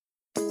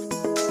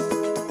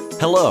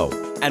Hello,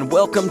 and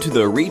welcome to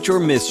the Reach or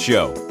Miss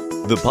Show,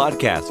 the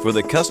podcast for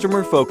the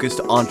customer-focused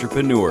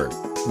entrepreneur,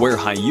 where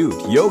Hayut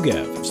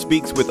Yogev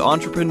speaks with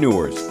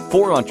entrepreneurs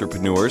for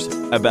entrepreneurs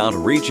about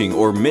reaching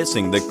or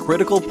missing the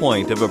critical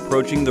point of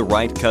approaching the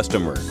right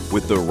customer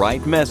with the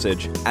right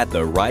message at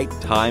the right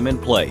time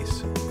and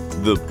place.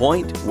 The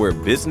point where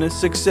business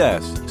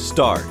success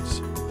starts.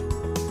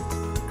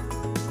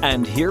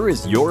 And here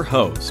is your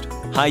host,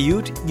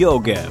 Hayut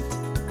Yogev.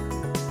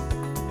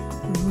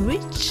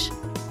 Reach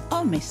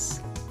or Miss,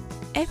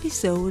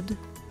 episode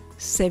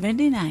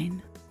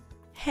 79.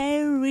 Hey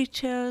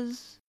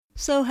Reachers,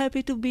 so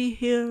happy to be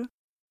here.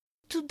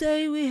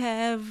 Today we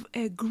have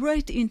a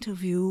great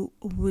interview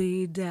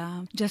with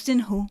Justin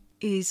Hu.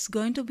 It's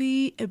going to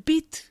be a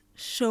bit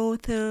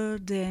shorter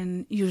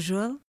than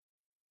usual,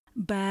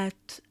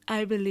 but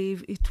I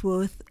believe it's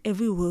worth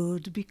every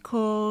word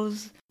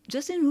because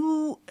Justin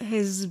Hu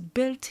has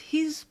built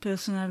his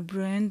personal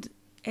brand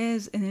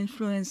as an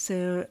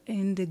influencer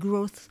in the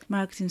growth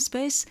marketing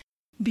space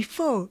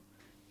before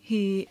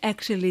he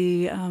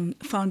actually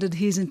founded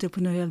his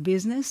entrepreneurial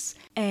business,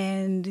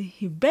 and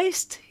he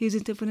based his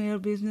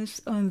entrepreneurial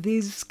business on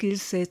these skill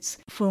sets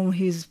from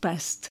his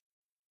past.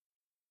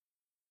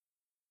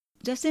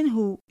 Justin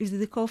Hu is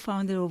the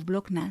co-founder of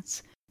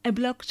Blocknuts, a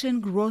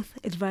blockchain growth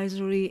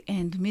advisory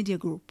and media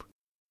group.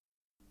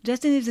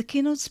 Justin is a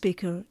keynote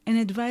speaker and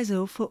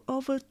advisor for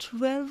over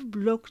 12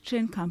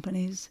 blockchain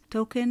companies,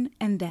 tokens,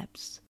 and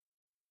dApps.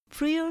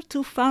 Prior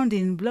to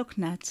founding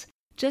Blocknuts,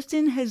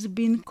 Justin has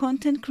been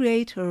content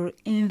creator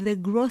in the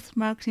growth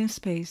marketing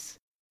space.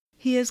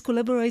 He has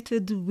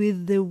collaborated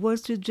with the Wall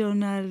Street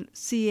Journal,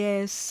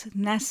 CES,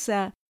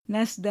 NASA,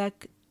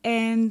 NASDAQ,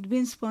 and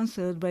been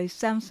sponsored by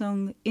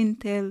Samsung,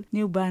 Intel,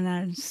 New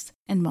Balance,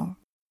 and more.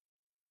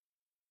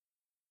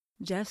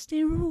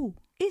 Justin Hu,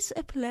 it's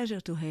a pleasure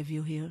to have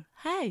you here.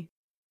 Hi.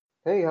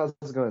 Hey, how's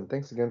it going?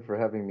 Thanks again for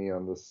having me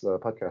on this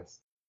podcast.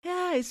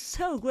 Yeah, it's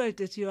so great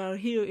that you are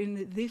here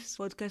in this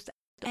podcast.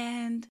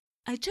 And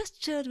I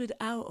just shared with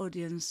our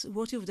audience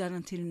what you've done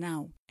until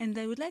now. And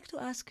I would like to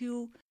ask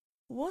you,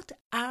 what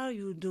are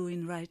you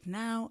doing right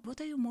now?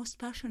 What are you most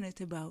passionate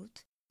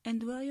about?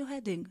 And where are you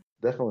heading?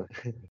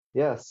 Definitely.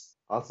 Yes,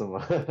 awesome.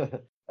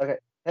 Okay.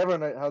 Hey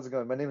everyone, how's it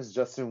going? My name is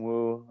Justin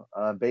Wu.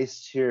 I'm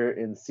based here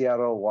in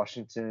Seattle,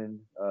 Washington,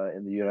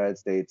 in the United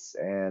States,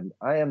 and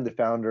I am the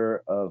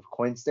founder of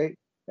CoinState.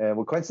 And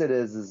what CoinState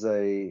is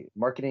a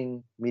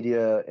marketing,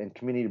 media, and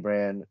community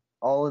brand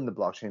all in the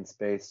blockchain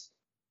space.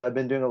 I've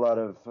been doing a lot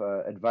of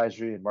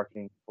advisory and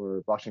marketing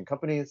for blockchain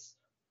companies,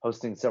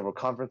 hosting several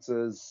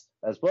conferences,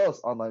 as well as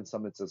online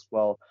summits as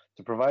well,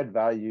 to provide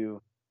value,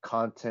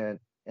 content,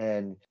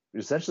 and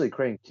essentially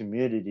creating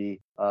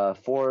community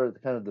for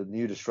kind of the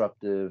new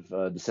disruptive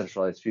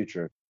decentralized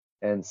future.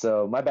 And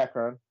so my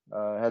background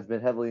has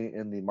been heavily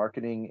in the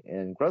marketing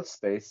and growth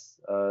space.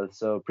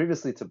 So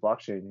previously to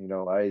blockchain,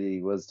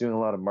 I was doing a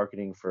lot of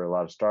marketing for a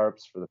lot of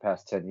startups for the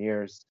past 10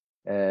 years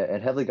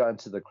and heavily got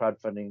into the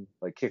crowdfunding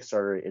like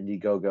Kickstarter,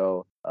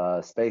 Indiegogo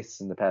space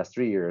in the past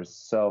 3 years.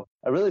 So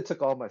I really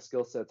took all my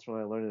skill sets from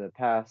what I learned in the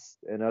past,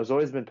 and I've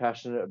always been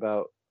passionate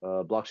about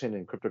blockchain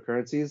and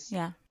cryptocurrencies.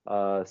 Yeah.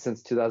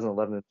 Since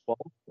 2011 and 12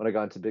 when I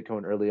got into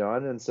Bitcoin early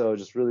on. And so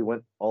just really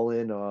went all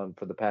in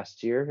for the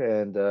past year.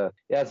 And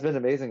yeah, it's been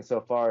amazing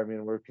so far. I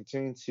mean, we're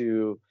continuing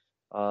to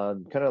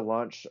kind of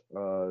launch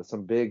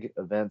some big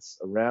events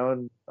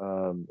around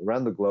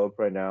the globe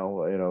right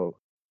now.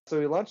 So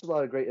we launched a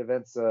lot of great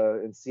events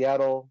in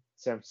Seattle,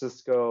 San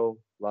Francisco,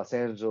 Los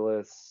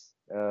Angeles,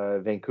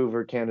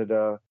 Vancouver,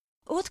 Canada.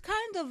 What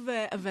kind of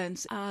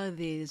events are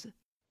these?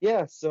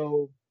 Yeah,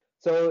 so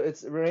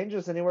it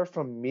ranges anywhere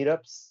from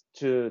meetups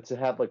to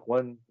have like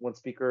one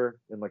speaker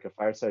in like a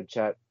fireside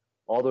chat,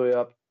 all the way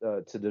up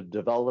to the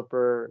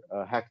developer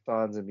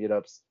hackathons and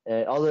meetups,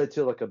 and all the way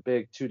to like a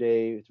big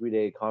 2-day,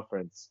 3-day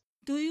conference.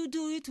 Do you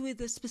do it with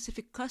a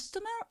specific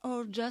customer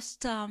or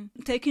just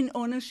taking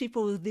ownership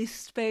of this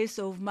space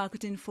of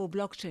marketing for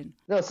blockchain?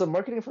 No, so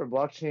marketing for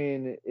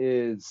blockchain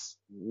is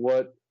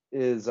what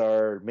is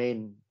our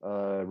main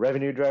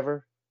revenue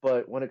driver.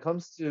 But when it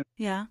comes to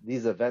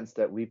these events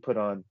that we put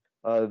on,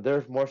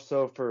 they're more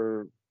so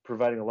for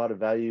providing a lot of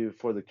value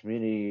for the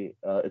community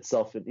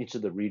itself in each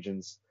of the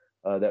regions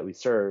that we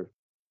serve.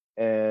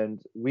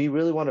 And we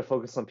really want to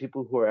focus on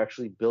people who are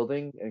actually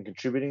building and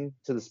contributing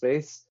to the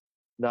space,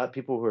 not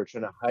people who are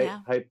trying to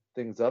hype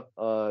things up.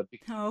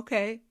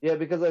 Okay. Yeah,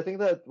 because I think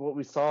that what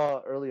we saw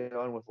early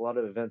on with a lot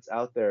of events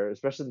out there,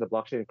 especially in the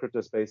blockchain and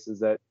crypto space, is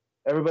that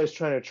everybody's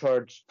trying to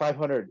charge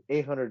 $500,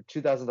 $800,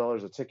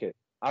 $2,000 a ticket.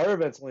 Our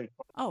events only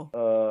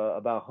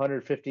about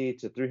 $150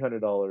 to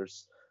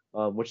 $300,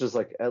 which is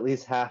like at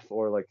least half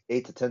or like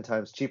 8 to 10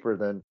 times cheaper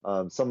than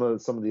some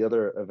of the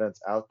other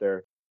events out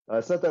there.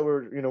 It's not that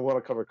we're want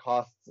to cover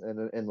costs and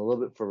a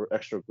little bit for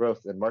extra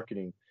growth and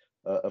marketing,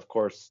 of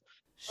course.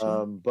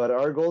 Sure. But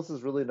our goals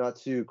is really not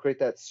to create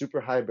that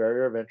super high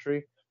barrier of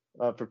entry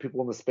for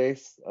people in the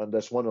space that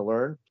just want to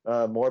learn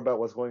more about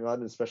what's going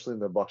on, especially in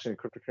the blockchain and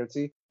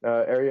cryptocurrency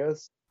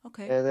areas.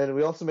 Okay. And then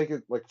we also make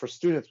it like for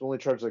students, we only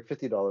charge like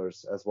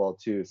 $50 as well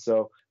too.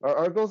 So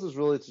our goals is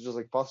really to just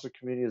like foster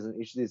communities in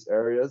each of these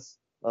areas.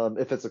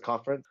 If it's a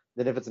conference,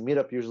 then if it's a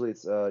meetup, usually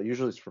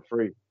it's for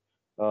free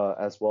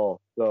as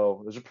well.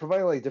 So just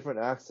providing like different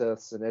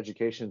access and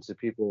education to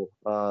people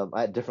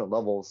at different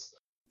levels.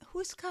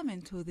 Who's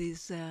coming to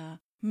these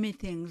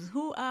meetings?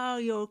 Who are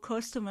your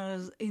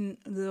customers in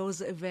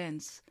those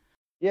events?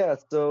 Yeah,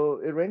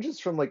 so it ranges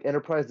from like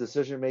enterprise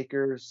decision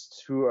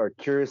makers who are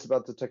curious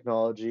about the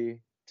technology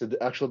to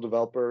the actual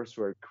developers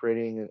who are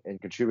creating and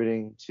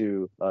contributing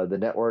to the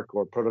network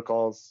or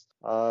protocols.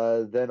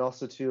 Then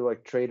also to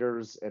like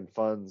traders and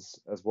funds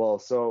as well.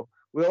 So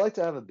we like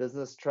to have a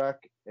business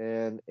track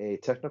and a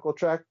technical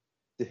track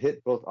to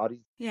hit both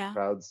audience Yeah.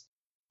 crowds.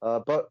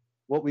 But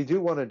what we do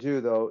want to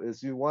do though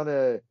is we want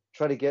to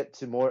try to get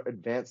to more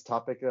advanced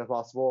topic if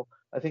possible.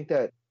 I think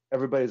that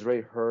everybody's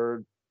already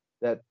heard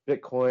that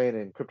Bitcoin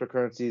and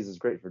cryptocurrencies is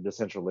great for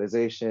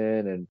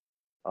decentralization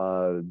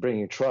and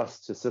bringing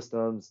trust to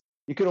systems.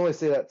 You can only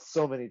say that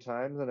so many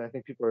times, and I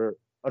think people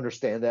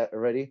understand that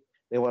already.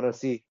 They want to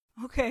see,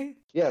 Okay.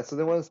 yeah, so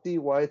they want to see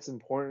why it's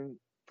important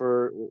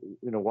for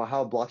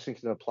how blockchain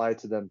can apply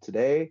to them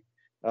today,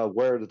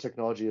 where the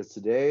technology is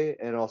today,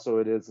 and also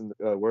it is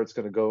where it's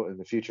going to go in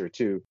the future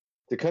too.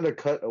 To kind of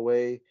cut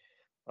away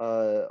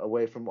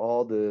from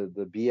all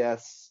the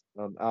BS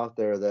out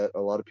there that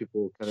a lot of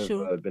people kind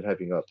Sure. of been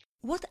hyping up.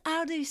 What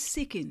are they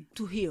seeking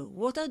to hear?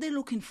 What are they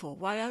looking for?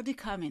 Why are they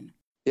coming?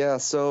 Yeah,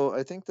 so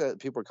I think that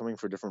people are coming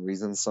for different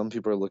reasons. Some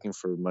people are looking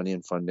for money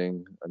and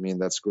funding. I mean,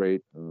 that's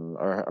great.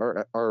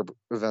 Our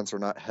events are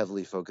not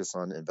heavily focused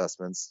on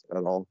investments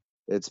at all.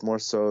 It's more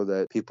so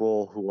that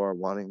people who are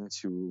wanting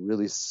to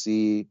really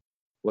see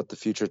what the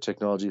future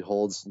technology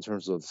holds in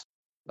terms of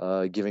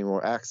giving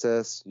more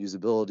access,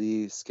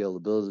 usability,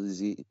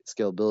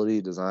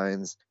 scalability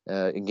designs,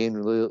 and gain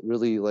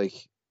really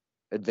like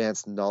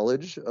advanced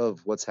knowledge of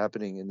what's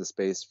happening in the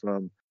space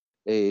from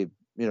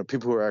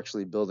people who are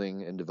actually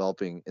building and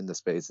developing in the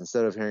space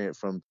instead of hearing it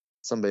from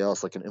somebody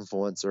else like an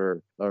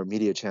influencer or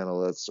media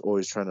channel that's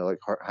always trying to like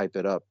hype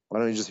it up. Why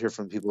don't you just hear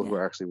from people who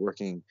are actually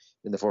working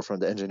in the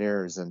forefront, the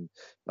engineers and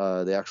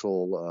the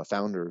actual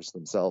founders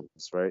themselves,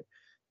 right?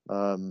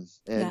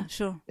 Yeah,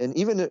 sure. And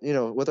even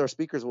with our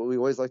speakers, what we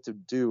always like to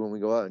do when we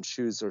go out and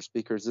choose our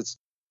speakers,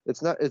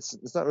 it's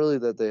not really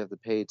that they have to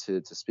pay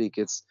to speak.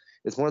 It's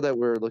more that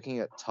we're looking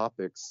at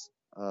topics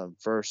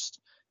first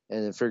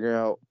and then figuring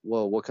out,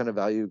 well, what kind of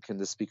value can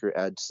the speaker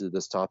add to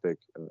this topic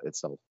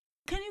itself.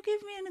 Can you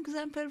give me an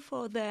example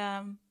for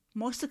the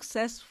most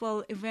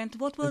successful event?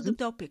 What were the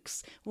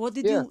topics? What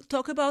did you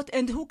talk about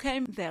and who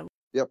came there?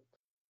 Yep.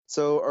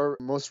 So our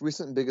most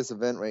recent biggest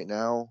event right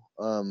now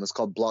is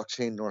called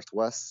Blockchain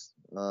Northwest,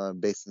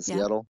 based in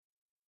Seattle,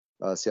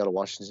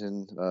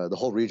 Washington, the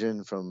whole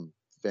region from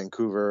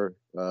Vancouver,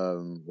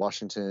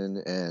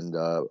 Washington, and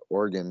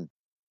Oregon.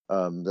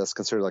 That's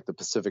considered like the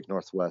Pacific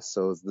Northwest.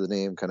 So the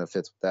name kind of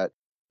fits with that.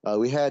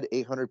 We had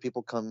 800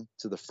 people come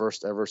to the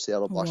first ever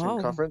Seattle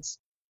Blockchain Conference,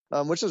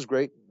 which is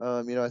great.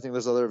 I think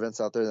there's other events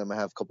out there that might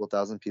have a couple of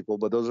thousand people,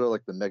 but those are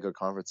like the mega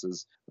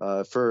conferences.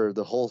 For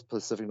the whole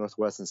Pacific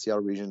Northwest and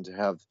Seattle region to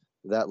have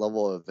that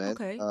level of event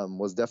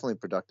was definitely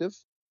productive.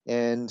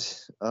 And,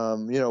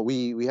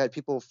 we had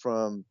people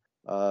from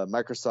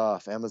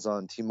Microsoft,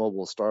 Amazon,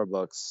 T-Mobile,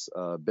 Starbucks,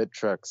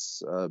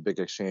 Bittrex, Big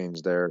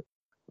Exchange there,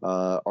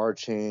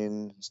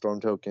 Archain, Storm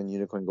Token,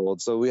 Unicoin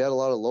Gold. So we had a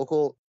lot of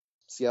local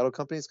Seattle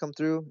companies come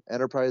through,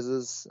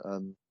 enterprises,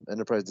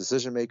 enterprise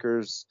decision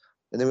makers.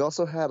 And then we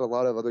also had a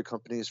lot of other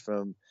companies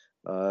from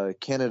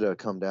Canada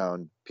come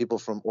down, people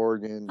from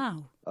Oregon,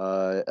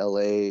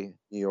 LA,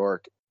 New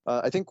York.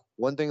 I think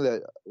one thing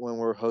that when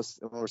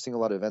we're seeing a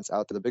lot of events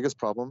out there, the biggest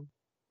problem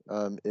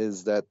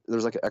is that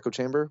there's like an echo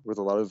chamber with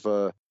a lot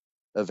of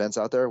events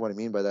out there. What I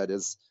mean by that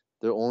is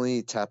they're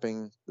only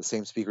tapping the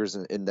same speakers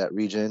in that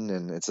region,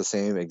 and it's the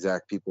same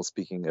exact people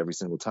speaking every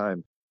single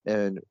time.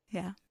 And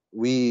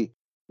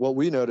what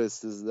we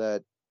noticed is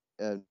that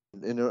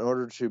in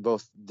order to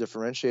both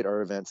differentiate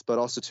our events, but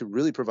also to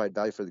really provide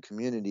value for the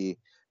community,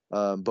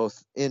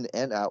 both in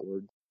and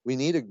outward, we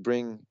need to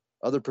bring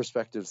other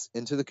perspectives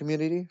into the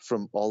community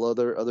from all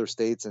other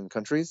states and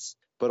countries.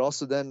 But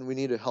also then we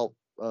need to help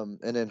and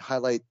then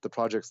highlight the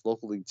projects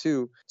locally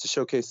too, to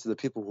showcase to the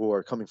people who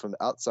are coming from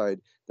the outside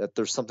that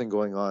there's something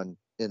going on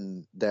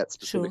in that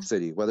specific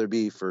city, whether it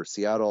be for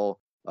Seattle,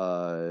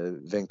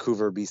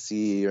 Vancouver,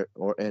 BC,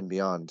 or and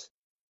beyond.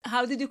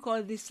 How did you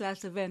call this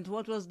last event?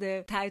 What was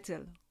the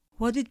title?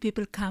 What did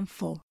people come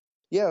for?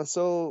 Yeah,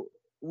 so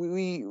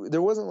we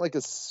there wasn't like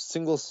a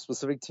single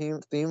specific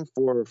theme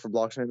for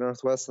Blockchain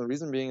Northwest. And the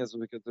reason being is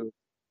because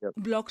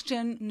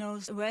Blockchain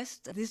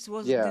Northwest. This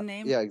was the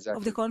name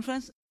of the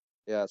conference.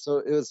 Yeah, so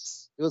it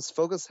was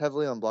focused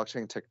heavily on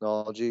blockchain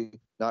technology,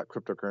 not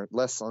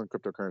less on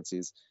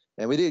cryptocurrencies.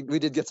 And we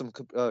did get some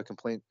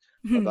complaint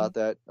about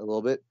that a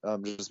little bit,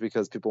 just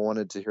because people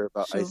wanted to hear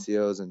about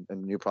ICOs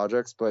and new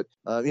projects. But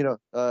I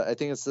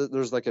think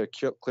there's like a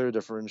clear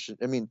differentiation.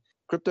 I mean,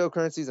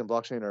 cryptocurrencies and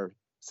blockchain are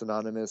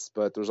synonymous,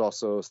 but there's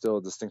also still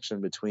a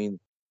distinction between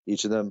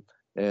each of them.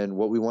 And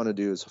what we want to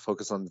do is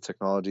focus on the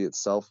technology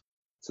itself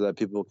so that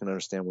people can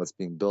understand what's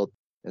being built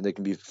and they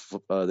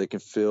can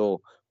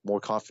feel more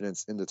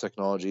confidence in the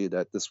technology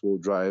that this will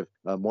drive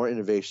more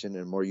innovation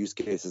and more use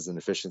cases and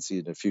efficiency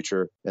in the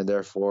future. And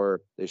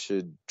therefore, they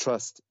should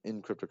trust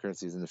in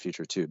cryptocurrencies in the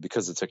future too,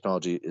 because the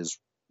technology is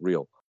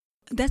real.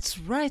 That's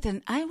right.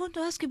 And I want to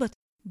ask you, but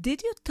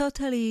did you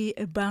totally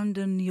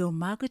abandon your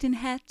marketing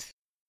hat?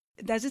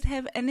 Does it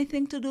have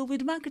anything to do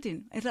with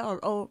marketing at all,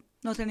 or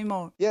not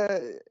anymore? Yeah.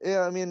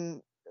 I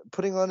mean,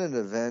 putting on an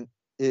event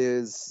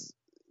is,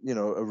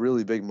 a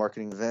really big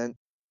marketing event.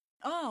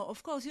 Oh,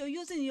 of course, you're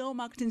using your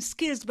marketing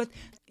skills, but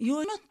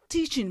you're not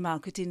teaching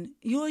marketing.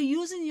 You're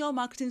using your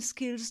marketing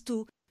skills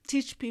to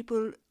teach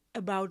people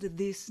about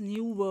this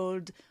new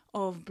world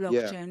of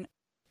blockchain. Yeah.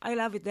 I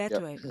love it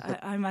that way,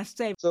 I must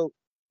say.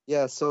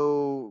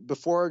 So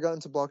before I got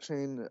into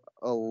blockchain,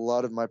 a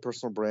lot of my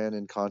personal brand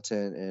and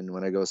content, and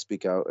when I go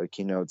speak out at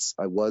keynotes,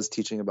 I was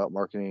teaching about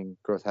marketing,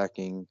 growth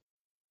hacking,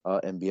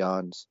 and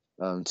beyond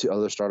to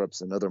other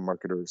startups and other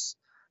marketers.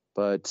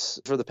 But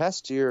for the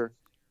past year,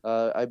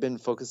 I've been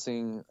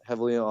focusing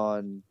heavily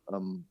on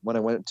when I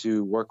went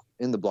to work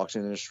in the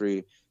blockchain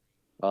industry.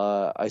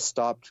 I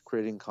stopped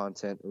creating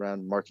content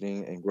around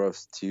marketing and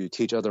growth to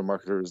teach other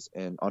marketers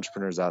and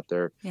entrepreneurs out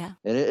there. Yeah.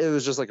 And it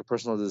was just like a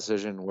personal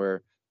decision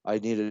where I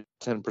needed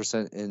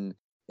 10% in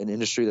an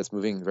industry that's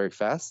moving very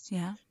fast.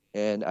 Yeah.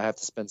 And I have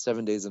to spend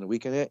 7 days in a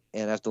week in it,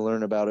 and I have to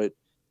learn about it.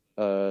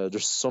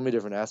 There's so many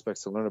different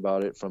aspects to learn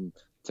about it, from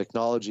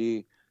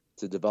technology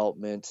to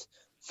development,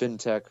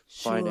 fintech,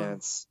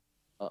 finance,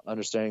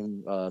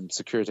 understanding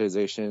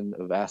securitization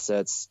of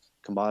assets,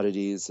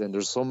 commodities, and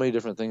there's so many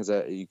different things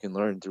that you can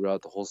learn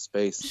throughout the whole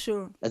space.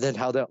 Sure. And then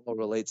how that all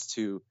relates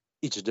to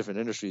each of different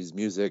industries: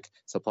 music,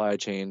 supply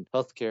chain,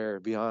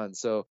 healthcare, beyond.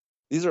 So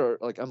these are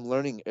I'm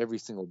learning every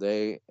single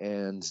day,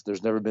 and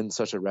there's never been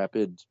such a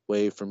rapid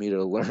way for me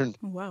to learn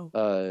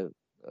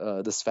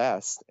this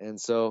fast. And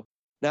so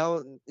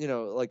now,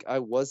 I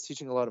was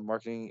teaching a lot of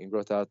marketing and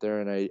growth out there,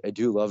 and I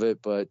do love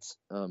it. But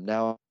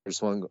now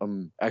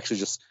I'm actually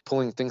just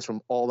pulling things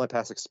from all my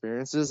past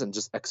experiences and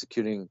just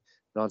executing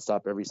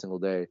nonstop every single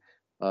day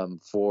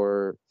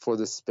for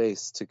this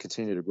space to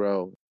continue to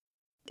grow.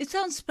 It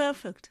sounds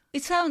perfect.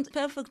 It sounds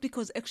perfect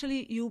because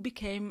actually you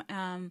became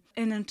an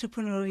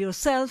entrepreneur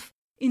yourself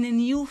in a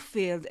new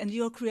field, and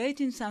you're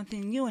creating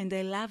something new, and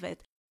I love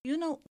it.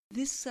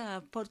 This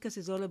podcast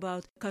is all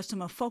about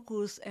customer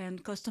focus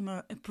and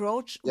customer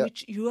approach,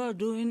 which you are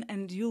doing,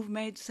 and you've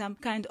made some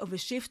kind of a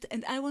shift.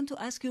 And I want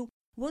to ask you,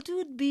 what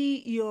would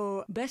be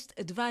your best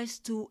advice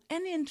to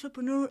any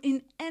entrepreneur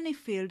in any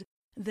field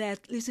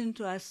that listen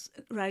to us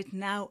right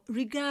now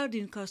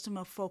regarding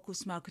customer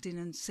focus marketing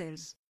and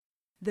sales?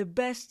 The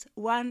best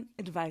one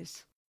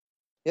advice.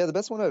 Yeah, the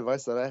best one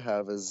advice that I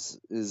have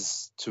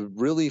is to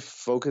really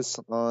focus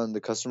on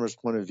the customer's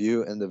point of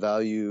view and the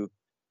value.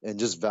 And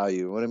just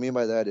value. What I mean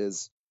by that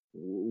is,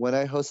 when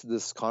I hosted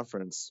this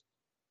conference,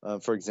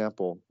 for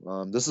example,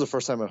 this is the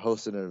first time I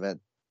hosted an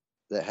event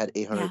that had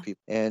 800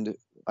 people. And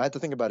I had to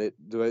think about it.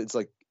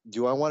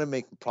 Do I want to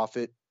make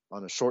profit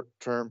on a short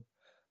term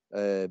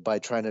by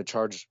trying to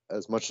charge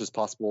as much as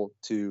possible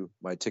to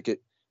my ticket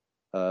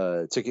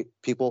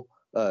people,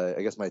 I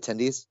guess my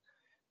attendees?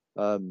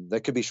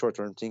 That could be short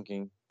term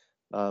thinking.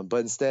 But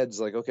instead,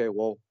 it's okay,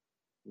 well,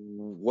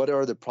 what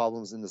are the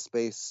problems in the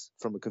space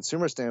from a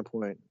consumer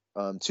standpoint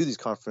to these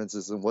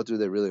conferences, and what do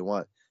they really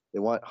want? They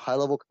want high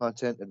level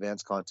content,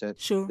 advanced content.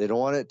 Sure. They don't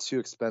want it too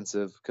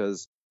expensive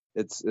because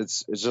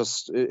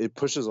it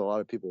pushes a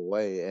lot of people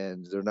away,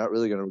 and they're not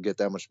really going to get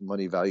that much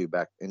money value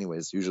back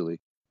anyways, usually.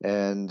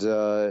 And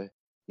then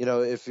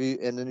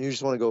you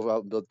just want to go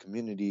out and build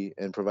community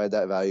and provide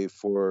that value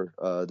for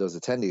those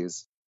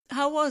attendees.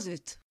 How was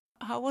it?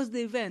 How was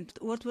the event?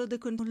 What were the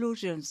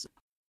conclusions?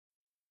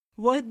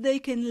 What they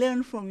can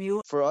learn from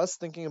you? For us,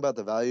 thinking about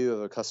the value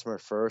of a customer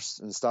first,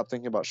 and stop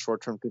thinking about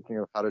short-term thinking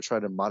of how to try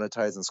to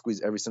monetize and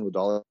squeeze every single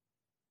dollar.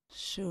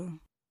 Sure.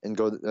 And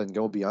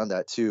go beyond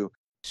that too.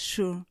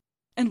 Sure.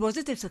 And was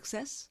it a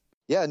success?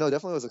 Yeah, no,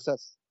 definitely was a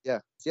success. Yeah.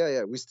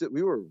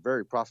 We were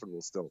very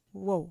profitable still.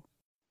 Whoa.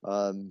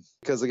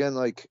 Because again,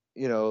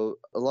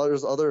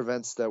 there's other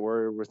events that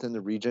were within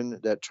the region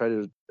that try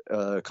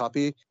to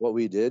copy what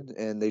we did,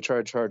 and they try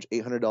to charge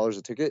 $800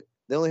 a ticket.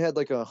 They only had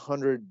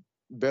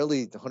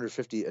barely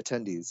 150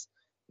 attendees,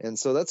 and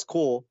so that's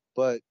cool.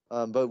 But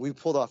we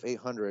pulled off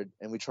 800,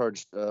 and we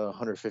charged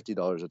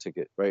 $150 a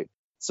ticket, right?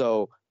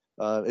 So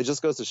it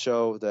just goes to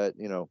show that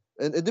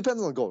and it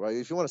depends on the goal, right?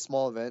 If you want a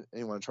small event and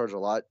you want to charge a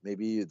lot,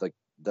 maybe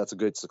that's a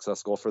good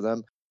success goal for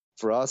them.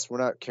 For us, we're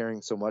not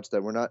caring so much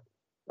that we're not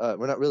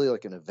really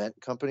like an event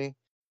company.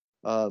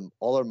 All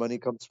our money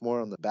comes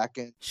more on the back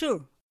end.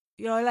 Sure.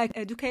 You're like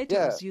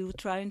educators. Yeah. You're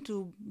trying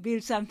to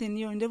build something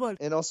new in the world.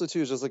 And also,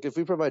 too, is just if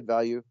we provide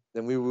value,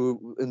 then we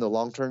will, in the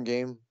long-term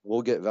game,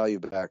 we'll get value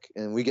back.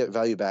 And we get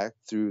value back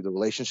through the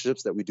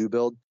relationships that we do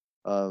build,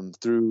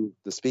 through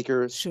the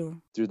speakers, sure,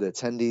 through the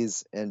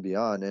attendees, and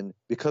beyond. And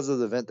because of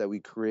the event that we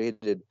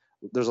created,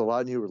 there's a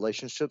lot of new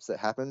relationships that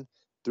happen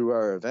through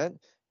our event.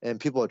 And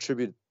people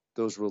attribute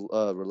those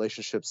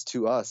relationships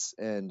to us,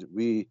 and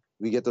we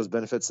get those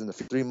benefits in the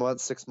 3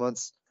 months, 6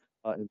 months,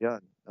 and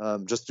beyond,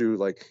 just through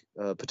like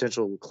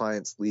potential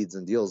clients, leads,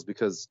 and deals,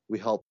 because we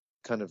help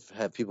kind of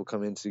have people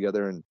come in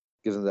together and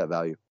give them that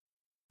value.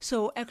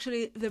 So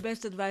actually, the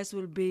best advice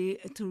will be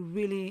to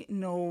really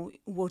know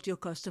what your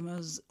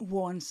customers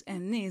wants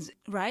and needs,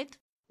 right?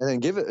 And then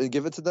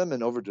give it to them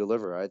and over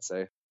deliver, I'd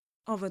say.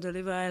 Over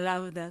deliver, I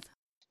love that.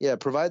 Yeah,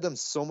 provide them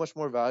so much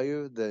more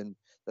value than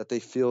that they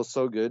feel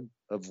so good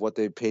of what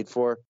they paid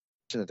for.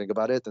 And think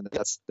about it,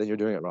 then you're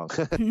doing it wrong.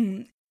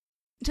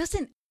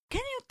 Justin,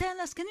 can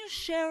you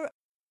share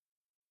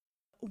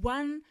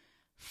one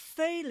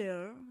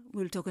failure?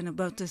 We're talking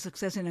about the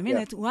success in a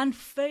minute. Yeah. One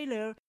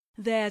failure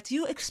that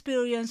you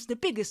experienced, the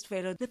biggest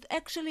failure that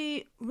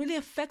actually really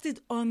affected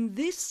on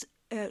this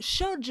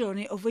short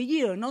journey of a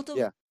year, not of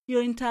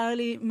your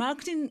entirely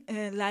marketing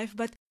life,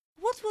 but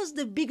what was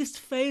the biggest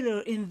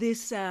failure in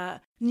this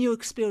new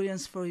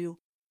experience for you?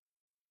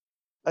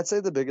 I'd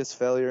say the biggest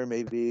failure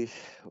maybe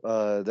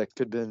that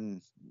could have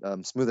been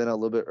smoothed out a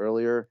little bit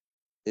earlier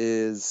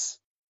is,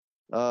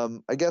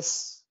 I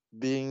guess,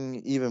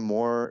 being even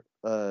more,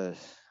 I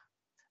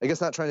guess,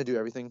 not trying to do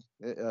everything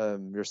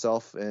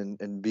yourself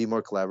and be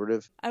more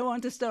collaborative. I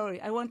want a story.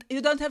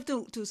 You don't have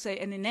to say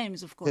any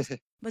names, of course,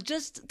 but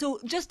just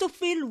to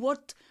feel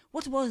what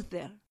was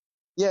there.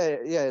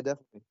 Yeah,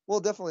 definitely. Well,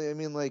 definitely. I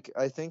mean, like,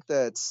 I think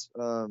that's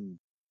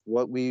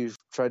what we've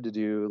tried to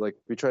do. Like,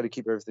 we try to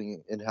keep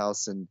everything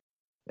in-house and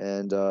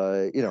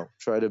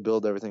try to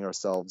build everything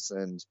ourselves.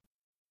 And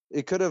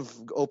it could have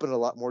opened a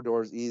lot more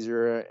doors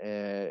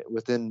easier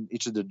within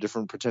each of the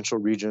different potential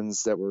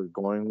regions that we're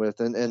going with.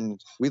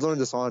 And we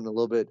learned this on a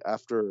little bit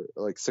after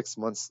like 6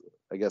 months,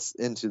 I guess,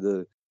 into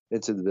the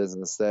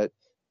business, that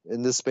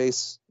in this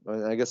space,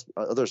 and I guess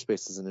other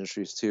spaces and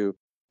industries too,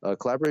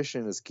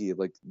 collaboration is key.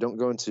 Like, don't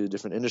go into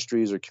different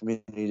industries or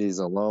communities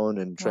alone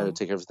and try to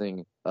take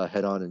everything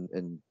head on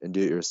and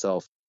do it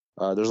yourself.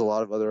 There's a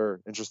lot of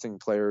other interesting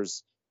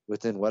players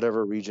within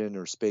whatever region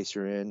or space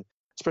you're in,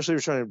 especially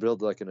if you're trying to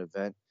build like an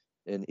event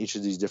in each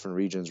of these different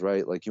regions,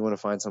 right? Like, you want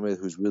to find somebody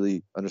who's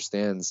really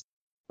understands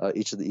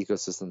each of the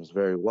ecosystems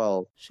very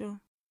well. Sure.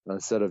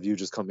 Instead of you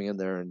just coming in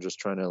there and just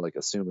trying to like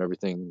assume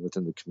everything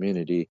within the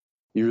community,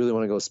 you really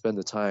want to go spend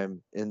the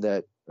time in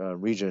that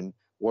region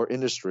or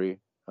industry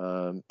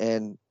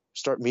and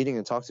start meeting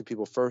and talk to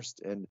people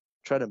first and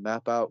try to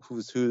map out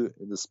who's who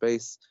in the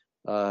space.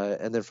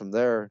 And then from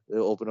there,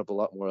 it'll open up a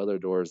lot more other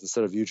doors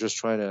instead of you just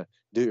trying to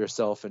do it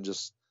yourself and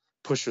just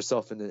push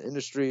yourself into the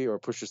industry or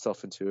push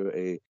yourself into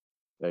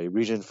a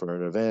region for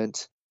an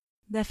event.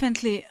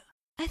 Definitely.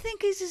 I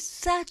think this is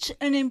such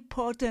an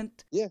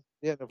important... Yeah.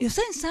 No, you're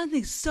saying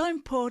something so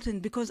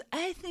important, because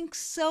I think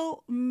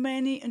so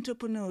many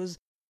entrepreneurs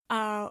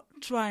are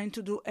trying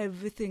to do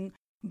everything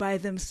by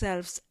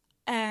themselves.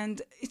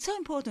 And it's so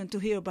important to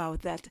hear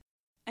about that.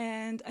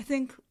 And I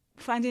think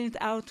finding it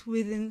out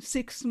within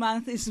 6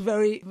 months is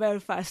very, very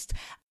fast.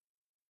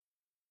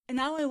 And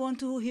now I want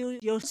to hear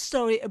your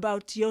story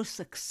about your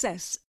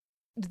success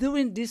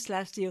during this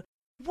last year.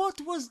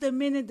 What was the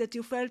minute that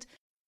you felt,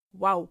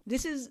 wow,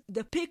 this is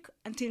the peak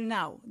until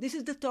now. This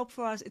is the top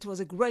for us. It was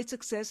a great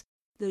success.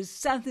 There's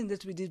something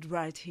that we did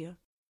right here.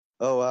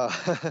 Oh, wow.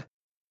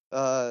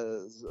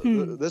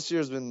 This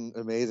year's been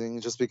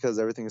amazing just because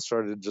everything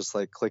started just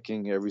like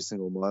clicking every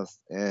single month.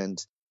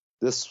 And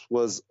this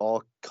was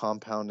all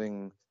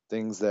compounding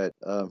things that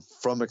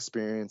from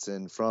experience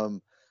and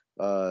from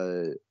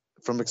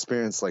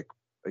experience, like,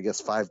 I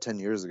guess 5-10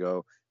 years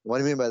ago.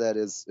 What I mean by that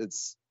is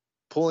it's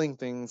pulling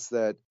things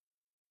that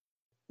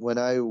when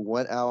I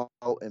went out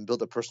and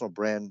built a personal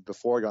brand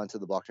before I got into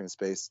the blockchain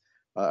space,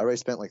 I already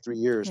spent like 3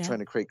 years trying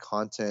to create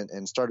content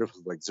and started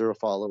with like 0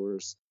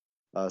 followers,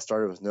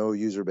 started with no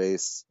user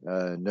base,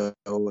 no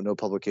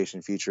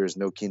publication features,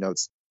 no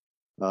keynotes.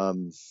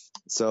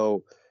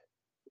 So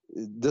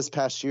this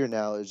past year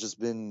now has just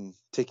been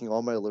taking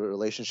all my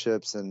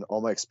relationships and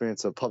all my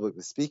experience of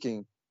publicly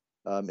speaking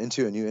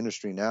into a new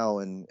industry now.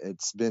 And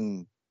it's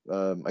been,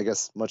 I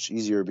guess, much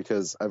easier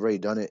because I've already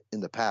done it in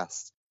the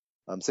past.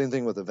 Same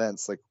thing with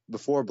events. Like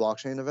before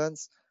blockchain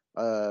events,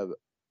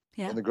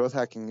 in the growth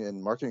hacking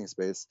and marketing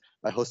space,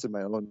 I hosted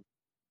my own,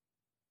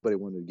 but it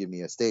wanted to give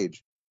me a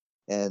stage.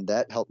 And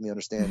that helped me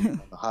understand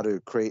how to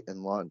create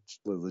and launch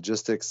the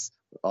logistics,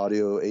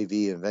 audio, AV,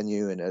 and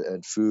venue,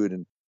 and food,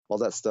 and all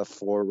that stuff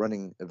for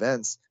running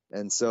events.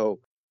 And so,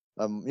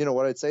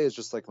 what I'd say is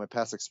just like my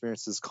past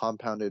experiences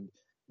compounded,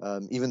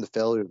 even the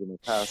failures in the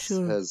past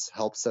has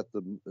helped set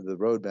the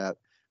roadmap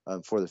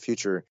for the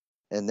future.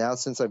 And now,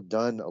 since I've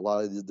done a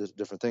lot of the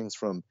different things,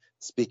 from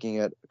speaking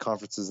at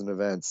conferences and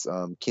events,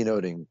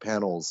 keynoting,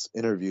 panels,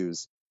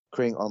 interviews,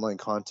 creating online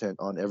content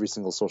on every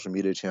single social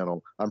media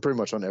channel. I'm pretty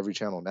much on every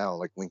channel now,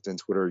 like LinkedIn,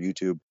 Twitter,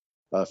 YouTube,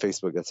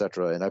 Facebook,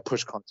 etc. And I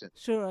push content.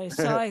 Sure, I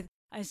saw it.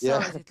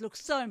 It. It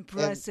looks so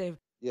impressive.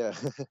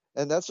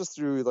 And that's just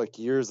through like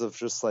years of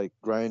just like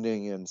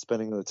grinding and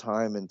spending the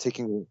time and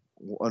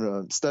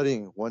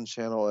studying one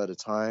channel at a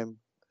time.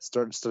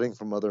 Start studying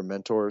from other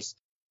mentors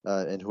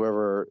and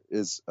whoever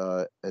is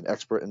an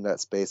expert in that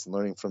space and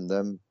learning from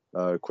them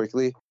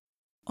quickly.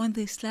 On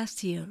this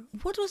last year,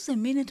 what was the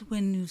minute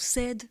when you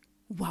said,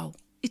 wow,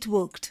 it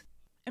worked?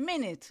 A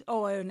minute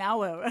or an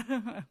hour?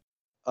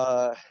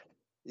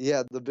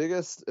 Yeah, the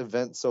biggest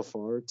event so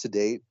far to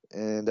date,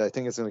 and I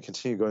think it's going to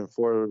continue going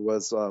forward,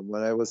 was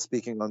when I was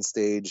speaking on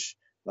stage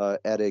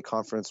at a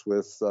conference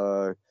with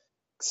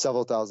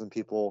several thousand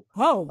people.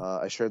 Wow.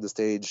 I shared the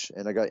stage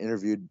and I got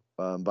interviewed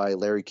by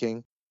Larry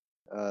King,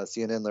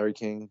 CNN Larry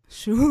King,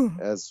 Sure.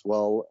 as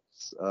well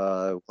as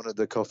one of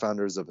the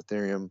co-founders of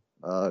Ethereum,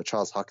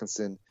 Charles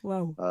Hoskinson,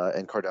 Wow.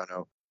 and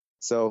Cardano.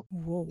 So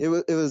Whoa.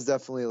 it was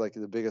definitely like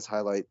the biggest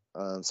highlight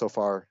so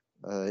far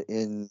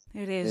in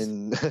It is.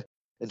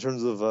 in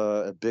terms of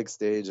a big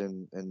stage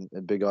and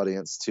a big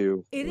audience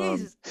too. It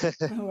is.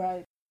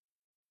 Right.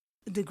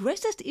 The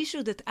greatest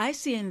issue that I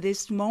see in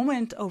this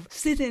moment of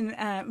sitting,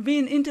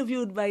 being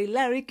interviewed by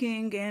Larry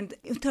King and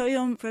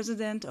Ethereum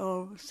president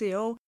or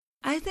CEO,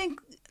 I think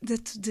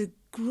that the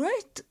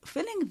great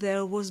feeling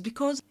there was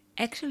because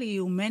actually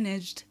you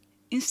managed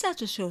in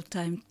such a short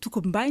time to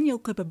combine your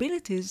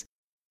capabilities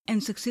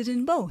and succeed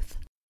in both.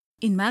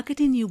 In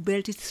marketing, you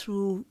built it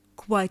through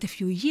quite a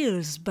few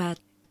years, but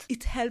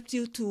it helped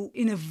you to,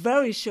 in a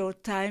very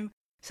short time,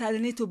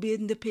 suddenly to be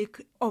in the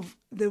peak of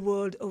the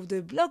world of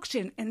the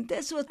blockchain. And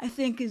that's what I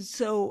think is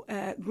so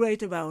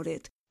great about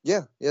it.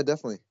 Yeah,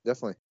 definitely.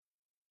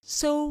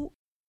 So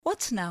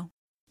what's now?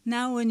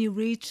 Now when you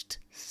reached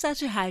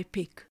such a high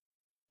peak?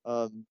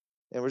 And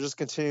we're just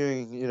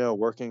continuing,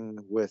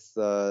 working with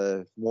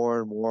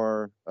more and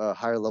more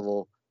higher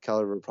level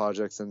caliber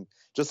projects. And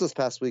just this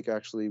past week,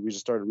 actually, we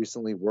just started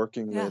recently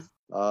working with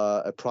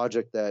a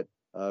project that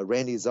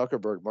Randy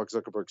Zuckerberg, Mark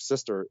Zuckerberg's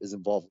sister, is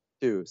involved with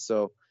too.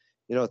 So,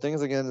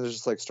 things again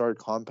just like started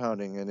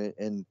compounding,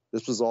 and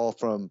this was all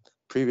from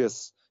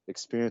previous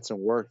experience and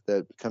work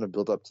that kind of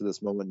built up to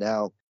this moment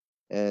now.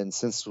 And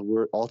since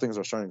all things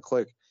are starting to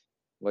click,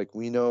 like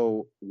we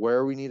know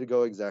where we need to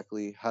go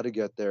exactly, how to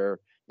get there,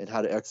 and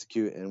how to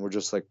execute, and we're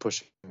just like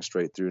pushing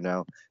straight through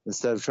now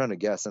instead of trying to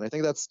guess. And I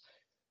think that's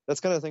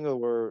kind of the thing that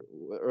we're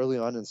early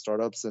on in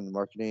startups and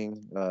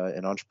marketing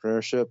and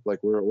entrepreneurship. Like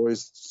we're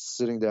always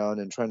sitting down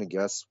and trying to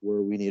guess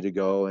where we need to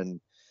go, and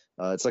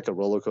it's like a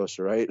roller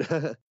coaster, right?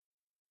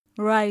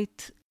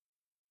 Right.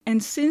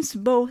 And since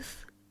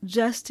both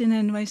Justin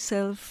and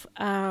myself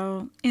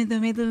are in the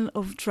middle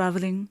of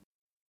traveling,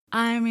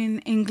 I'm in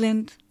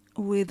England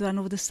with one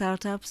of the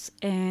startups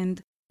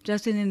and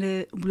Justin in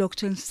the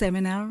blockchain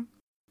seminar,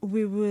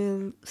 we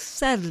will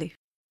sadly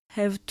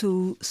have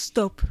to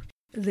stop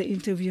the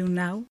interview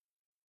now.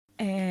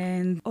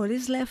 And all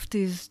is left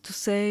is to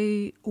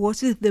say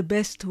what is the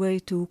best way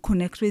to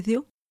connect with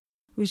you,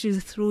 which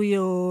is through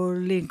your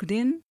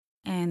LinkedIn,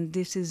 and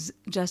this is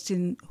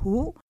Justin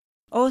Hu,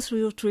 or through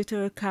your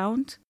Twitter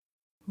account,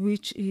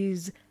 which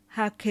is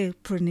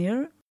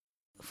Hackpreneur.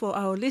 For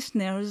our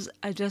listeners,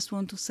 I just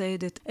want to say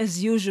that,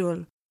 as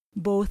usual,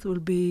 both will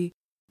be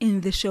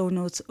in the show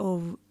notes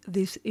of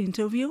this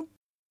interview.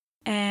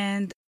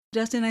 And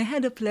Justin, I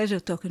had a pleasure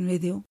talking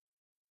with you,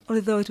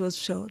 although it was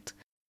short.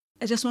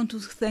 I just want to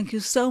thank you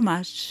so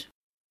much.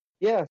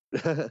 Yeah.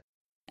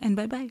 And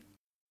bye-bye.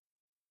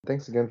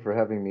 Thanks again for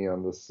having me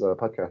on this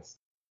podcast.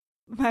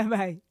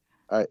 Bye-bye.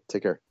 All right,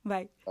 take care.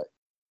 Bye. Bye.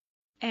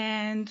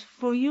 And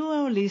for you,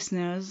 our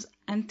listeners,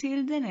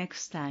 until the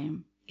next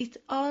time, it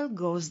all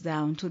goes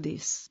down to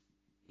this.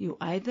 You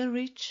either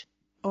reach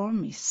or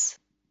miss.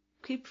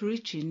 Keep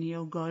reaching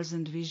your goals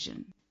and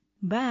vision.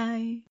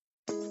 Bye.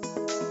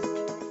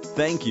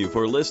 Thank you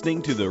for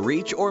listening to the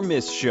Reach or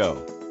Miss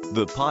Show,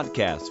 the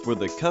podcast for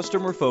the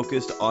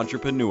customer-focused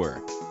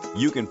entrepreneur.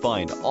 You can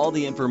find all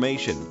the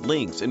information,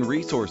 links, and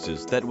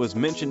resources that was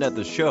mentioned at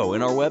the show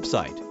in our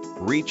website,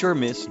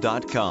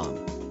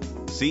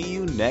 reachormiss.com. See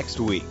you next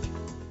week.